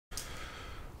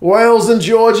Wales and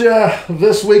Georgia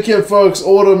this weekend, folks.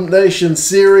 Autumn Nation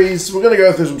Series. We're going to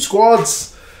go through some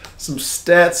squads, some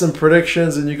stats and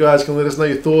predictions, and you guys can let us know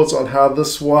your thoughts on how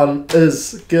this one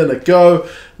is going to go.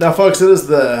 Now, folks, it is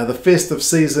the festive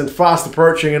season fast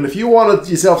approaching, and if you wanted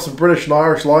yourself some British and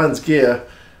Irish Lions gear,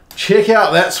 check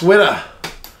out that sweater.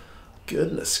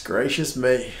 Goodness gracious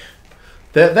me.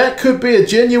 That could be a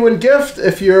genuine gift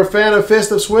if you're a fan of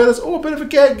festive sweaters, or a bit of a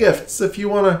gag gift if you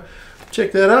want to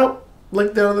check that out.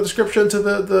 Link down in the description to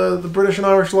the British and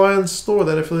Irish Lions store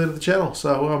that affiliated the channel.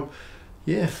 So,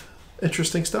 yeah,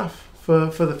 interesting stuff for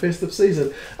the festive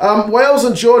season. Wales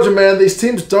and Georgia, man, these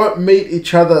teams don't meet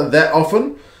each other that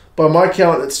often. By my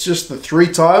count, it's just the 3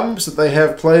 times that they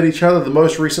have played each other, the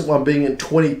most recent one being in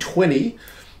 2020,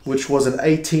 which was an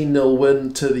 18-0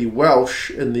 win to the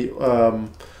Welsh in the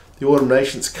Autumn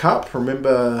Nations Cup.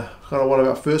 Remember, kind of one of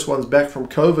our first ones back from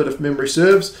COVID, if memory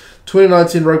serves.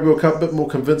 2019 Rugby World Cup, a bit more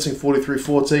convincing,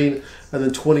 43-14, and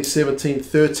then 2017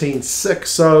 13-6.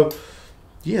 So,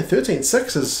 yeah,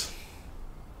 13-6 is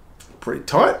pretty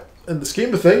tight in the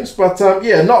scheme of things. But,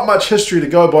 yeah, not much history to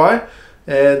go by.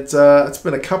 And it's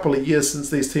been a couple of years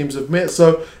since these teams have met.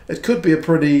 So, it could be a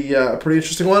pretty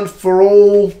interesting one. For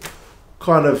all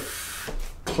kind of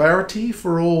clarity,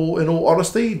 in all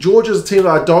honesty, Georgia's a team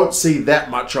that I don't see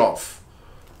that much of.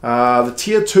 The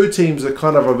tier 2 teams are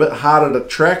kind of a bit harder to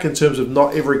track in terms of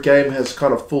not every game has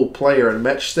kind of full player and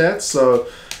match stats. So,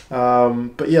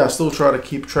 but yeah, I still try to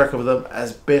keep track of them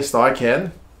as best I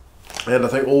can. And I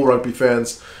think all rugby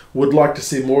fans would like to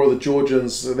see more of the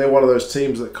Georgians. They're one of those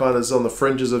teams that kind of is on the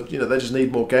fringes of, they just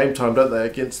need more game time, don't they,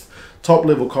 against top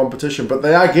level competition. But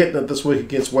they are getting it this week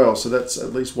against Wales, so that's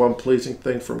at least one pleasing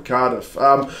thing from Cardiff.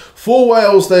 For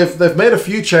Wales, they've made a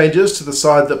few changes to the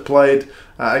side that played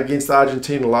against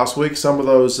Argentina last week. Some of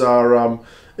those are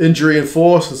injury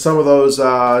enforced, and some of those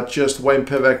are just Wayne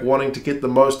Pivac wanting to get the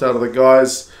most out of the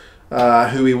guys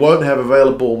who he won't have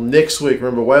available next week.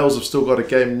 Remember, Wales have still got a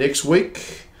game next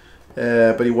week,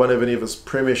 but he won't have any of his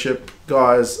Premiership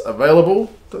guys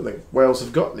available. Don't think Wales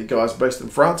have got any guys based in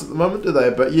France at the moment, do they?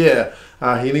 But yeah,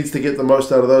 he needs to get the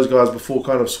most out of those guys before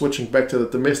kind of switching back to the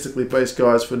domestically based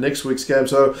guys for next week's game.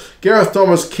 So Gareth,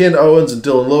 Tomos, Ken, Owens, and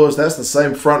Dillon Lewis, that's the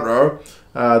same front row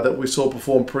that we saw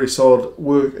perform pretty solid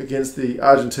work against the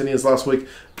Argentinians last week.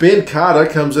 Ben Carter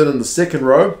comes in the second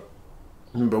row.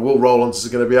 Remember, Will Rowlands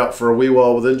is going to be out for a wee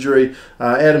while with injury.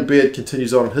 Adam Beard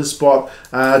continues on in his spot.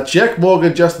 Jack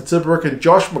Morgan, Justin Tipuric, and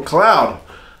Josh Macleod.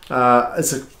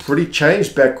 It's a pretty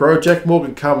changed back row. Jack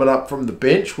Morgan coming up from the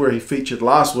bench where he featured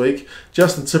last week.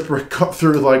 Justin Tipuric got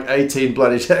through like 18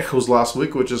 bloody tackles last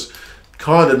week, which is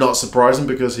kind of not surprising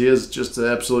because he is just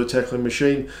an absolute tackling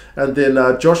machine. And then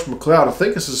Josh Macleod, I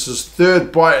think this is his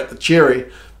 3rd bite at the cherry,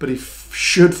 but he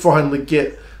should finally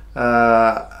get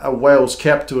a Wales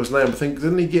cap to his name. I think,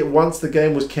 didn't he get once the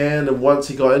game was canned and once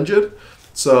he got injured?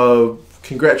 So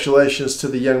congratulations to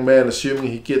the young man, assuming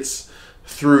he gets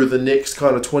through the next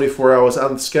kind of 24 hours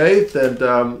unscathed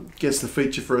and gets the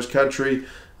feature for his country.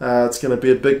 It's going to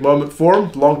be a big moment for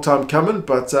him. Long time coming,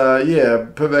 but yeah,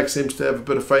 Pivac seems to have a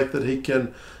bit of faith that he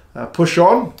can push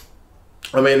on.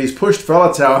 I mean, he's pushed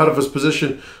Faletau out of his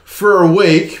position for a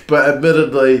week, but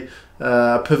admittedly,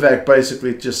 Pivac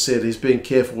basically just said he's being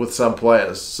careful with some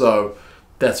players. So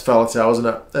that's Faletau, isn't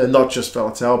it? And not just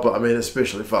Faletau, but I mean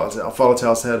especially Faletau.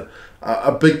 Faletau's had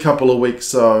a big couple of weeks,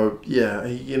 so yeah,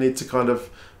 you need to kind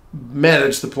of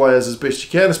manage the players as best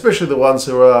you can, especially the ones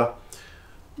who are,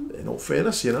 in all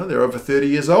fairness, they're over 30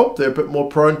 years old. They're a bit more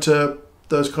prone to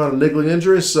those kind of niggling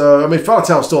injuries. So, I mean,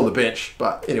 Faletau's still on the bench,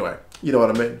 but anyway, you know what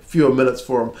I mean. Fewer minutes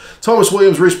for him. Thomas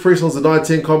Williams, Rhys Priestland's the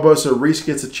 9-10 combo, so Rhys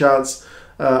gets a chance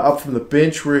up from the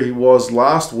bench where he was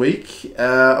last week.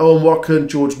 Owen, Watkin,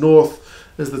 George North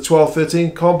is the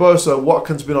 12-13 combo, so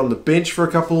Watkin's been on the bench for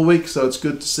a couple of weeks, so it's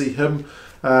good to see him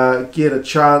get a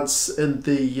chance in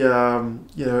the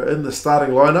in the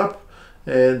starting lineup.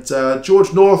 And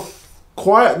George North,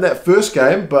 quiet in that first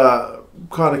game, but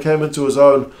kind of came into his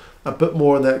own a bit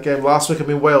more in that game last week. I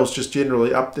mean, Wales just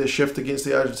generally upped their shift against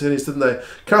the Argentinians, didn't they?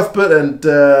 Cuthbert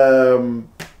and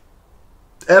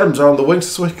Adams are on the wings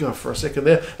this week. Oh, for a second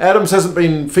there. Adams hasn't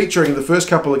been featuring in the first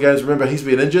couple of games. Remember, he's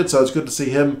been injured, so it's good to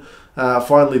see him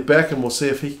finally back, and we'll see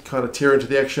if he can kind of tear into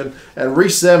the action. And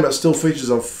Rees-Zammit still features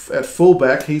at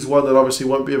fullback. He's one that obviously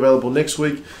won't be available next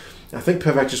week. I think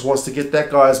Pivac just wants to get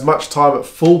that guy as much time at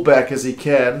fullback as he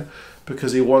can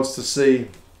because he wants to see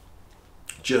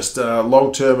just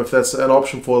long term if that's an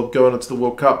option for them going into the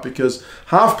World Cup, because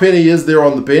Halfpenny is there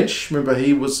on the bench. Remember,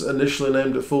 he was initially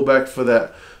named at fullback for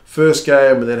that first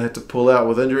game and then had to pull out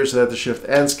with injury, so they had to shift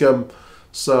Anscombe.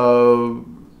 So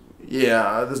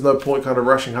yeah, there's no point kind of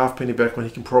rushing Halfpenny back when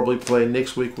he can probably play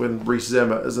next week when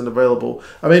Rees-Zammit isn't available.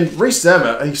 I mean,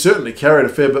 Rees-Zammit, he certainly carried a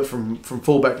fair bit from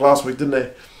fullback last week, didn't he?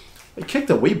 He kicked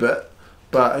a wee bit,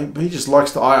 but he just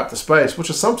likes to eye up the space, which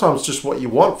is sometimes just what you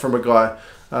want from a guy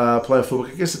playing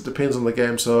fullback. I guess it depends on the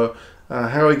game. So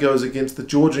how he goes against the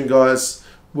Georgian guys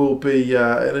will be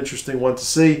an interesting one to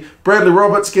see. Bradley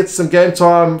Roberts gets some game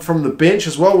time from the bench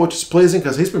as well, which is pleasing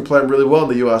because he's been playing really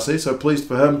well in the URC, so pleased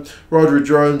for him. Rhodri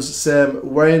Jones, Sam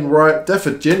Wainwright.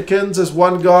 Dafydd Jenkins is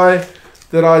one guy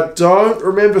that I don't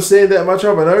remember seeing that much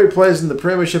of. I know he plays in the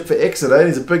Premiership for Exeter.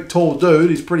 He's a big, tall dude.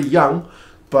 He's pretty young.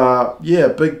 But yeah,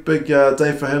 big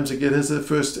day for him to get his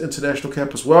first international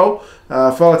cap as well.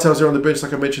 Faletau's there on the bench,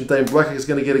 like I mentioned. Dane Black is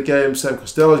going to get a game. Sam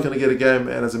Costelow is going to get a game.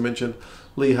 And as I mentioned,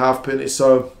 Leigh Halfpenny.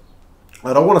 So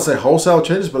I don't want to say wholesale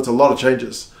changes, but it's a lot of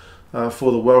changes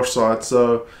for the Welsh side.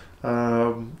 So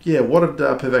yeah, what did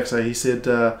Pivac say? He said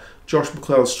Josh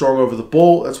Macleod is strong over the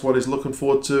ball. That's what he's looking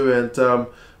forward to. And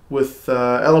with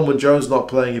Alan Wynne-Jones not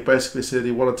playing, he basically said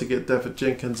he wanted to get Dafydd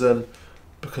Jenkins in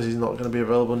because he's not going to be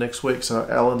available next week. So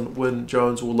Alan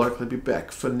Wynne-Jones will likely be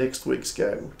back for next week's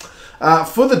game.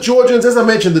 For the Georgians, as I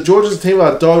mentioned, the Georgians team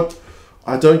I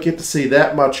don't get to see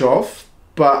that much of.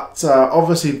 But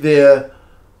obviously the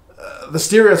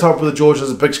stereotype for the Georgians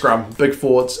is a big scrum, big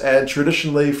forwards. And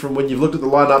traditionally, from when you've looked at the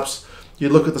lineups, you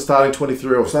look at the starting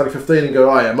 23 or starting 15 and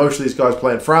go, oh yeah, most of these guys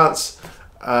play in France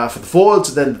for the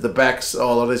forwards. And then the backs, a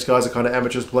lot of these guys are kind of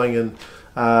amateurs playing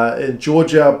in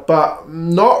Georgia. But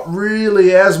not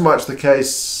really as much the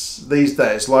case these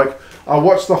days. Like, I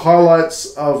watched the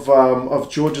highlights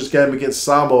of Georgia's game against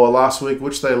Samoa last week,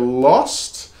 which they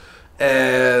lost.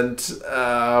 And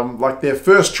like their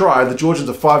first try, the Georgians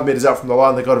are 5 metres out from the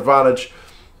line. They got advantage.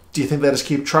 Do you think they just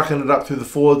keep trucking it up through the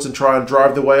forwards and try and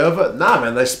drive their way over? Nah,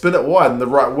 man, they spin it wide, and the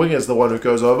right wing is the one who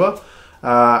goes over.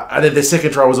 And then their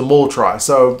second try was a maul try.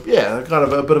 So, yeah, kind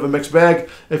of a bit of a mixed bag.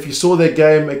 If you saw their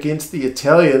game against the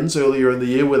Italians earlier in the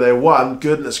year where they won,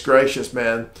 goodness gracious,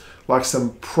 man. Like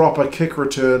some proper kick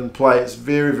return play. It's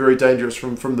very, very dangerous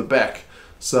from the back.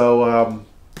 So,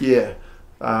 yeah.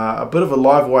 A bit of a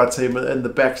live wire team in the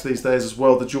backs these days as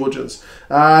well, the Georgians.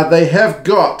 They have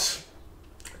got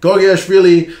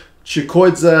Niniashvili,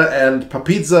 Sharikadze and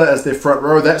Papidze as their front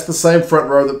row. That's the same front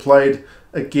row that played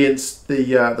against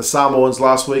the Samoans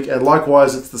last week. And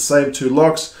likewise, it's the same two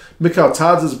locks.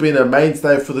 Tadze has been a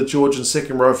mainstay for the Georgian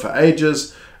second row for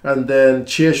ages. And then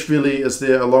Niniashvili is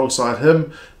there alongside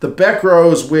him. The back row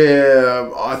is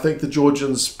where I think the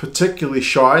Georgians particularly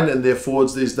shine in their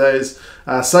forwards these days.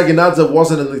 Sharikadze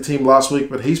wasn't in the team last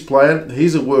week, but he's playing.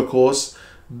 He's a workhorse.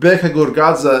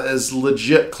 Gurgadze is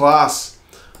legit class.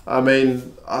 I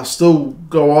mean, I still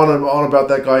go on and on about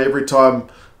that guy every time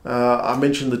I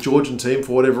mention the Georgian team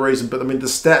for whatever reason. But I mean, the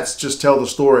stats just tell the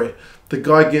story. The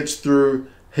guy gets through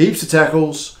heaps of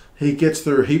tackles. He gets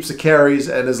through heaps of carries,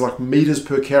 and his like meters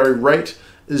per carry rate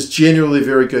is genuinely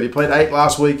very good. He played 8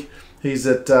 last week. He's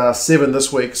at 7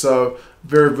 this week. So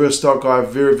very versatile guy,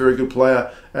 very, very good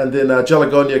player. And then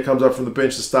Jalagonia comes up from the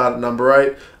bench to start at number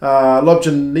 8.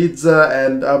 Lobjanidze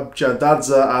and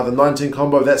Abjadadze are the 19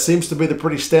 combo. That seems to be the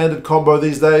pretty standard combo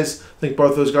these days. I think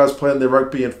both those guys play in their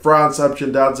rugby in France.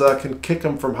 Abjadadze can kick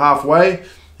them from halfway.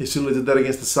 He certainly did that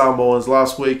against the Samoans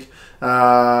last week.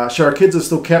 Sharikadze is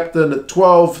still captain at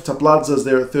 12. Tapladze is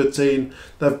there at 13.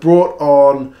 They've brought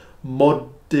on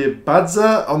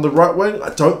Modebadze on the right wing.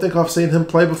 I don't think I've seen him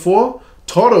play before.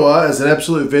 Todua is an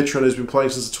absolute veteran who's been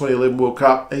playing since the 2011 World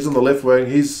Cup. He's on the left wing.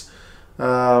 He's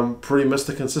pretty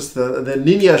Mr. Consistent. And then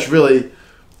Niniashvili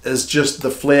is just the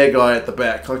flair guy at the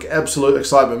back. Like, absolute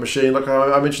excitement machine. Like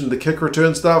I mentioned the kick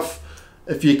return stuff.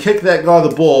 If you kick that guy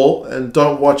the ball and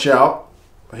don't watch out,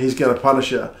 he's going to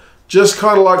punish you. Just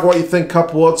kind of like what you think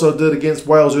Cuthbert did against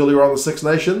Wales earlier on the Six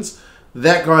Nations.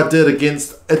 That guy did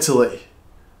against Italy.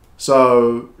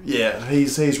 So, yeah,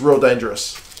 he's real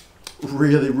dangerous.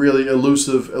 Really, really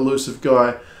elusive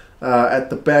guy at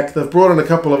the back. They've brought in a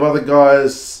couple of other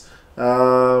guys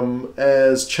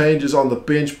as changes on the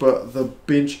bench, but the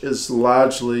bench is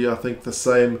largely, I think, the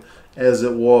same as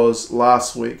it was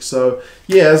last week. So,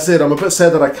 yeah, as I said, I'm a bit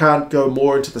sad that I can't go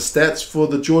more into the stats for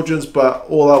the Georgians, but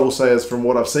all I will say is from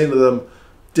what I've seen of them,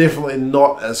 definitely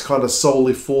not as kind of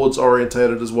solely forwards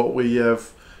orientated as what we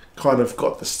have kind of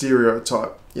got the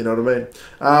stereotype, you know what I mean?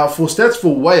 For stats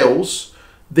for Wales,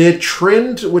 their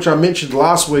trend, which I mentioned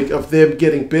last week, of them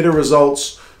getting better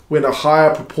results when a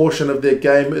higher proportion of their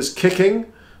game is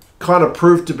kicking, kind of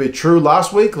proved to be true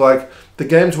last week. Like, the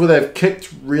games where they've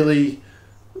kicked really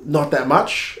not that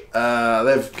much.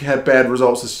 They've had bad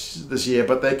results this year,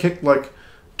 but they kicked like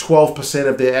 12%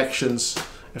 of their actions,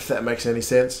 if that makes any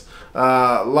sense.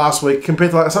 last week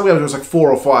compared to like some games it was like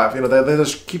 4 or 5. You know, they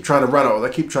just keep trying to run it or they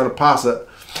keep trying to pass it.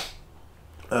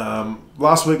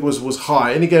 Last week was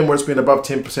high. Any game where it's been above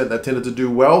 10%, they tended to do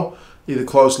well, either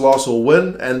close loss or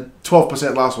win, and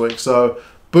 12% last week. So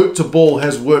boot to ball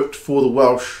has worked for the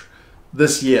Welsh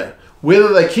this year.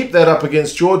 Whether they keep that up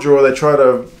against Georgia or they try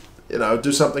to, you know,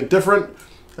 do something different,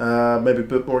 maybe a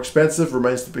bit more expensive,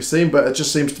 remains to be seen. But it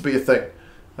just seems to be a thing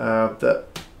that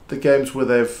the games where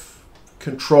they've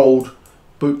controlled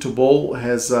boot to ball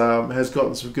has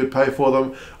gotten some good pay for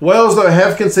them. Wales though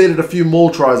have conceded a few maul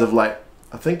tries of late.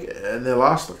 I think in their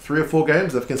last 3 or 4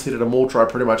 games, they've conceded a maul try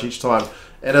pretty much each time.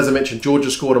 And as I mentioned, Georgia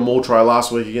scored a maul try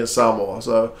last week against Samoa.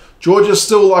 So Georgia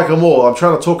still like a maul. I'm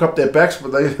trying to talk up their backs,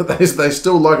 but they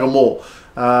still like a maul.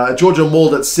 Georgia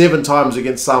mauled it 7 times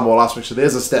against Samoa last week. So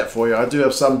there's a stat for you. I do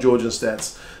have some Georgian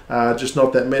stats, just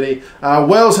not that many.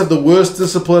 Wales have the worst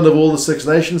discipline of all the Six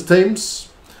Nations teams.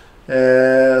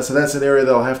 So that's an area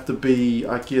they'll have to be,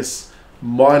 I guess,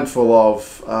 mindful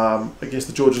of against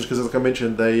the Georgians, because like I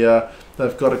mentioned,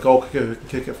 they've got a goal kicker who can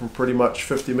kick it from pretty much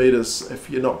 50 metres if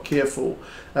you're not careful.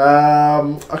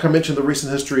 Like I mentioned, the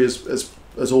recent history is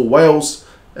all Wales.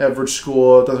 Average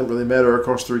score doesn't really matter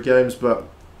across 3 games, but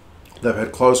they've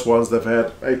had close ones. They've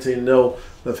had 18-0.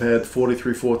 They've had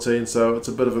 43-14, so it's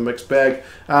a bit of a mixed bag.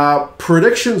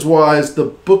 Predictions-wise, the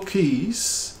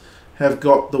bookies have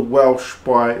got the Welsh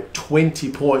by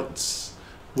 20 points,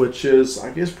 which is,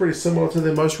 I guess, pretty similar to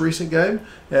their most recent game.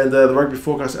 And the Rugby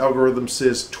Forecast algorithm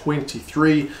says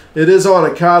 23. It is on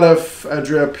at Cardiff.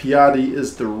 Andrea Piatti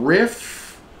is the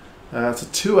ref. It's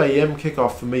a 2 a.m.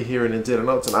 kickoff for me here in NZ. I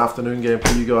know it's an afternoon game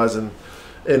for you guys in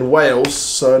Wales,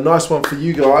 so a nice one for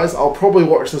you guys. I'll probably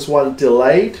watch this one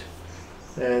delayed,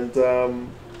 and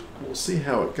we'll see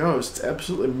how it goes. It's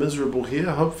absolutely miserable here.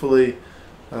 Hopefully,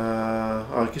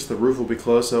 I guess the roof will be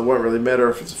closed, so it won't really matter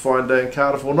if it's a fine day in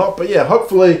Cardiff or not. But yeah,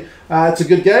 hopefully it's a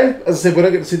good game. As I said, we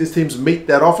don't get to see these teams meet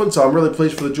that often, so I'm really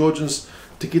pleased for the Georgians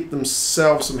to get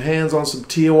themselves some hands on some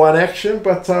Tier 1 action.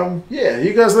 But yeah,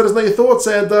 you guys let us know your thoughts,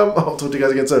 and I'll talk to you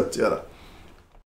guys again soon. See you later.